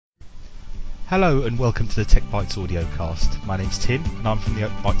Hello and welcome to the TechBytes audiocast. My name's Tim and I'm from the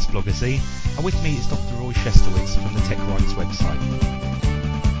TechBytes blogazine, and with me is Dr. Roy Shestowitz from the TechBytes website.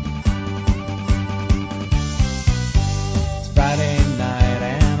 It's Friday night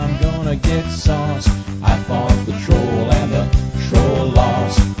and I'm gonna get sauce. I fought the troll and the troll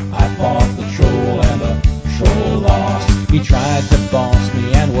lost. I fought the troll and the troll lost. He tried to boss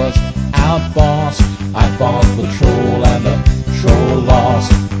me and was outbossed. I fought the troll and the troll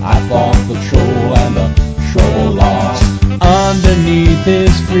lost. I fought the troll and the troll lost. Underneath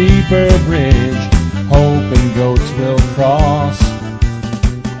his creeper bridge, hoping goats will cross.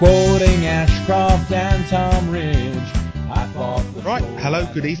 Quoting Ashcroft and Tom Ridge, I fought the Right, troll.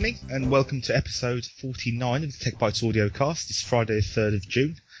 hello, good evening, and welcome to episode 49 of the TechBytes audiocast. It's Friday the 3rd of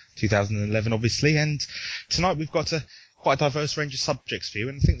June, 2011 obviously, and tonight we've got quite a diverse range of subjects for you,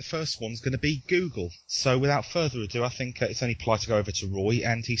 and I think the first one's going to be Google. So without further ado, I think it's only polite to go over to Roy,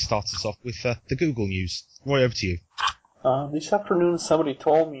 and he starts us off with the Google news. Roy, over to you. This afternoon, somebody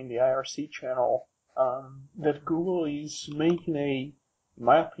told me in the IRC channel that Google is making in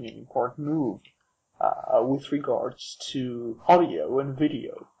my opinion, important move with regards to audio and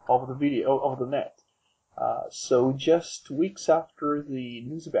video of the net. So just weeks after the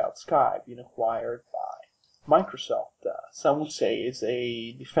news about Skype being acquired by Microsoft, some would say it's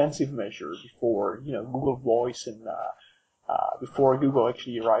a defensive measure before Google Voice and before Google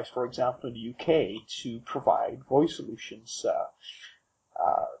actually arrives, for example, in the UK to provide voice solutions.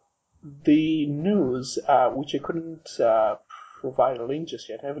 The news, which I couldn't provide a link just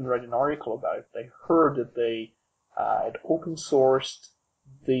yet, I haven't read an article about it. I heard that they had open sourced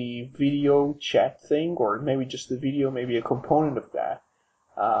the video chat thing, or maybe just the video, maybe a component of that,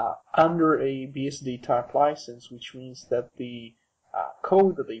 under a BSD type license, which means that the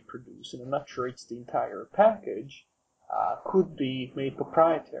code that they produce, and I'm not sure it's the entire package, could be made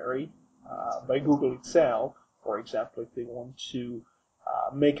proprietary by Google itself. For example, if they want to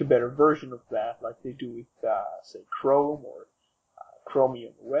make a better version of that, like they do with, say, Chrome or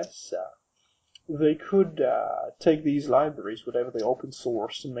Chromium OS, they could take these libraries, whatever they open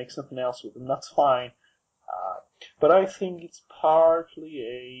source, and make something else with them. That's fine. But I think it's partly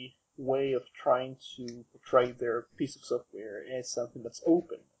a way of trying to portray their piece of software as something that's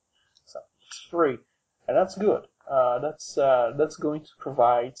open, something that's free, and that's good. That's going to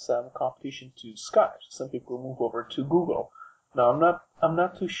provide some competition to Skype. Some people will move over to Google. Now, I'm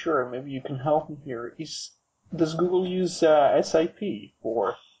not too sure. Maybe you can help me here. Does Google use SIP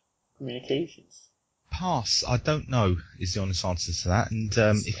for communications? Pass, I don't know, is the honest answer to that. And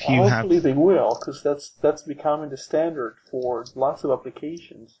if you hopefully they will, because that's becoming the standard for lots of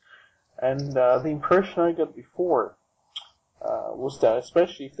applications. And the impression I got before was that,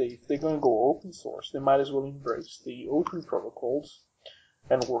 especially if they're going to go open source, they might as well embrace the open protocols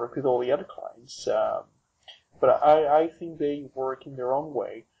and work with all the other clients. But I think they work in their own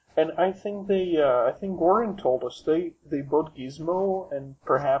way. And I think I think Warren told us they bought Gizmo and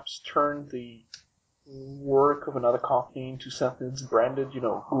perhaps turned the work of another company into something that's branded,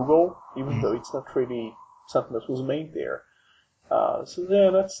 Google, even though it's not really something that was made there. So yeah,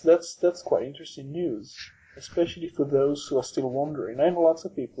 that's quite interesting news, especially for those who are still wondering. I know lots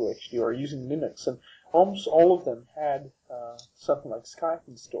of people actually are using Linux, and almost all of them had something like Skype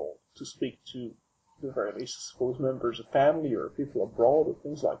installed to speak to the very least, I suppose, members of family or people abroad or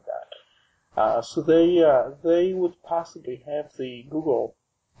things like that. So they would possibly have the Google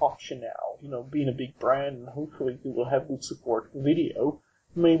option now, being a big brand, and hopefully they will have good support for video.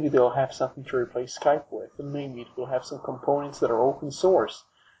 Maybe they'll have something to replace Skype with, and maybe it will have some components that are open source.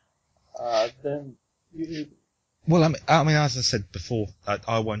 Well, I mean, as I said before,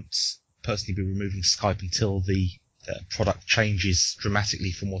 I won't personally be removing Skype until the product changes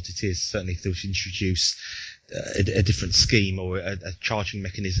dramatically from what it is. Certainly if they were to introduce a different scheme or a charging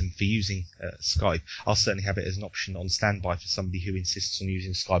mechanism for using Skype, I'll certainly have it as an option on standby for somebody who insists on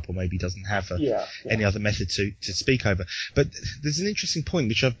using Skype or maybe doesn't have any other method to speak over. But there's an interesting point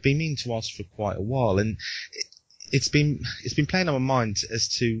which I've been meaning to ask for quite a while, and it's been playing on my mind as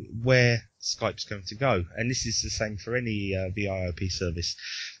to where Skype's going to go. And this is the same for any VoIP service,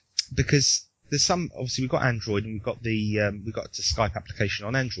 because there's obviously we've got Android and we've got the Skype application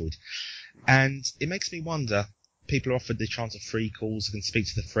on Android, and it makes me wonder. People are offered the chance of free calls, they can speak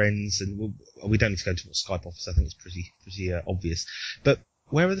to their friends, and we don't need to go into what Skype offers. I think it's pretty obvious. But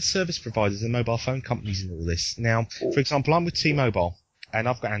where are the service providers and mobile phone companies in all this? Now, for example, I'm with T-Mobile and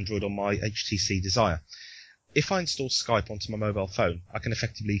I've got Android on my HTC Desire. If I install Skype onto my mobile phone, I can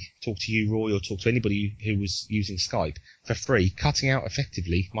effectively talk to you, Roy, or talk to anybody who was using Skype for free, cutting out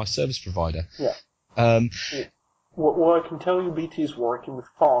effectively my service provider. Yeah. Well, I can tell you BT is working with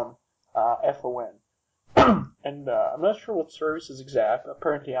Fawn FON. And I'm not sure what service is exact.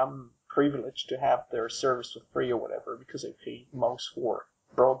 Apparently, I'm privileged to have their service for free or whatever because I pay most for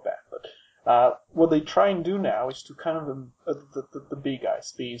broadband. But what they try and do now is to kind of the big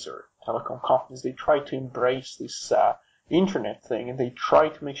ISPs or telecom companies. They try to embrace this internet thing, and they try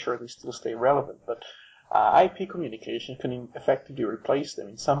to make sure they still stay relevant. But IP communication can effectively replace them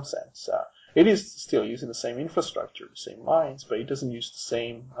in some sense. It is still using the same infrastructure, the same lines, but it doesn't use the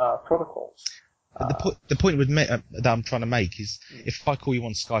same protocols. The point that I'm trying to make is, if I call you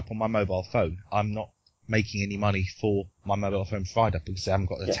on Skype on my mobile phone, I'm not making any money for my mobile phone provider because they haven't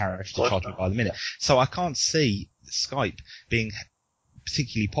got the tariff to charge me by the minute. So I can't see Skype being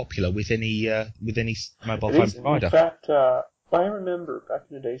particularly popular with any mobile phone provider. In fact, I remember back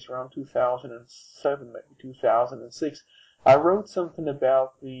in the days around 2007, maybe 2006, I wrote something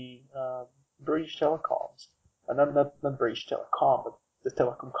about the British telecoms, not British Telecom, but the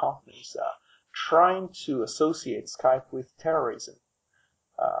telecom companies trying to associate Skype with terrorism,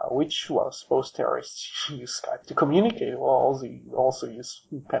 which was supposed terrorists use Skype to communicate. Well, they also use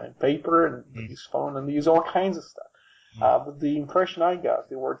pen and paper and they use phone and they use all kinds of stuff. But the impression I got,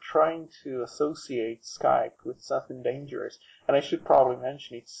 they were trying to associate Skype with something dangerous. And I should probably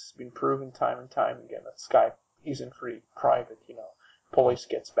mention it's been proven time and time again that Skype isn't really private. Police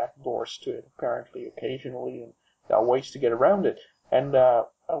gets backdoors to it apparently occasionally, and there are ways to get around it. And I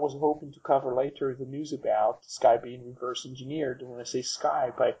was hoping to cover later the news about Skype being reverse engineered. And when I say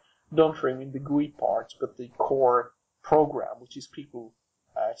Skype, I don't really mean the GUI parts, but the core program, which is people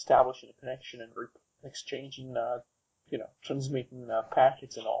establishing a connection and exchanging, transmitting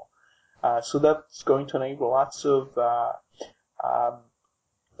packets and all. So that's going to enable lots of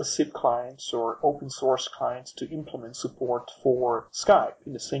zip clients or open source clients to implement support for Skype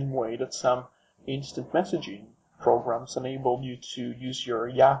in the same way that some instant messaging programs enable you to use your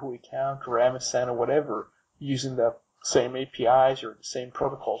Yahoo account or MSN or whatever using the same APIs or the same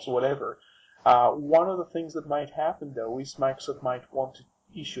protocols or whatever. One of the things that might happen, though, is Microsoft might want to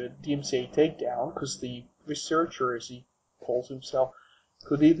issue a DMCA takedown because the researcher, as he calls himself,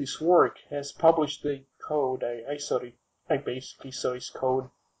 who did this work, has published the code. I basically saw his code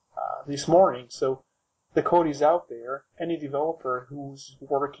this morning. So the code is out there. Any developer who's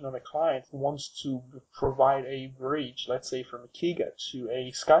working on a client and wants to provide a bridge, let's say from a Kiga to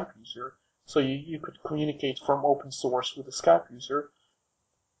a Skype user, so you could communicate from open source with a Skype user,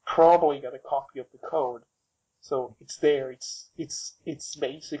 probably got a copy of the code. So it's there. It's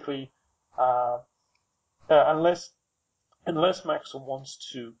basically unless Microsoft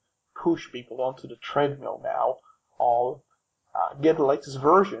wants to push people onto the treadmill now of get the latest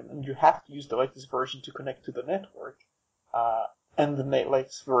version, and you have to use the latest version to connect to the network, and the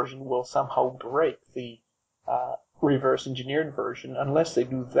latest version will somehow break the reverse engineered version. Unless they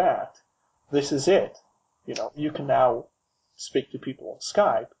do that, this is it. You can now speak to people on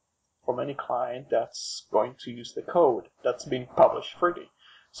Skype from any client that's going to use the code that's being published freely.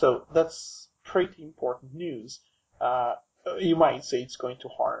 So that's pretty important news. You might say it's going to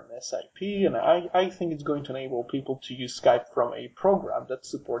harm SIP, and I think it's going to enable people to use Skype from a program that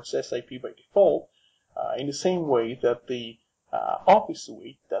supports SIP by default, in the same way that the Office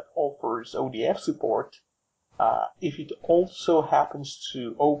suite that offers ODF support, if it also happens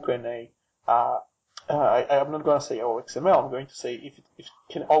to open I'm not going to say OXML, I'm going to say if it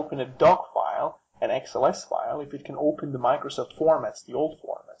can open a doc file, an XLS file, if it can open the Microsoft formats, the old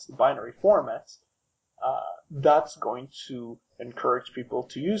formats, the binary formats, that's going to encourage people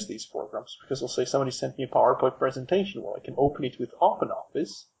to use these programs, because they'll say somebody sent me a PowerPoint presentation. Well, I can open it with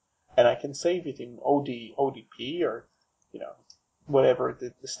OpenOffice, and I can save it in ODP or, whatever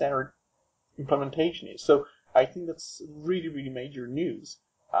the standard implementation is. So I think that's really, really major news.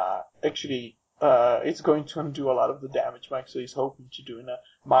 Actually, it's going to undo a lot of the damage Microsoft is hoping to do. And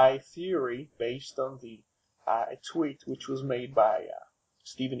my theory, based on a tweet which was made by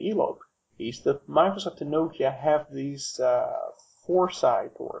Stephen Elob, is that Microsoft and Nokia have this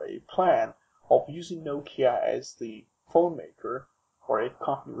foresight or a plan of using Nokia as the phone maker or a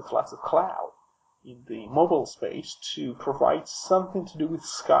company with lots of cloud in the mobile space to provide something to do with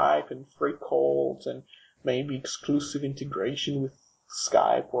Skype and free calls and maybe exclusive integration with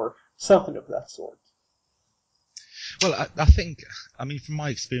Skype or something of that sort. Well, I think, from my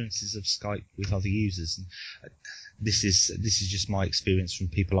experiences of Skype with other users, and this is just my experience from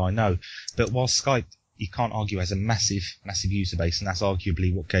people I know, but while Skype, you can't argue, has a massive user base, and that's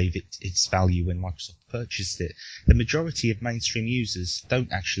arguably what gave it its value when Microsoft purchased it, the majority of mainstream users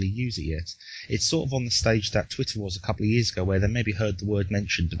don't actually use it yet. It's sort of on the stage that Twitter was a couple of years ago, where they maybe heard the word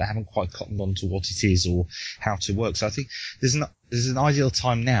mentioned, but they haven't quite cottoned on to what it is or how to work. So I think there's an ideal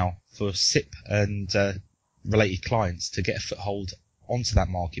time now for SIP and related clients to get a foothold onto that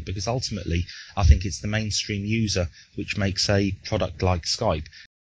market, because ultimately I think it's the mainstream user which makes a product like Skype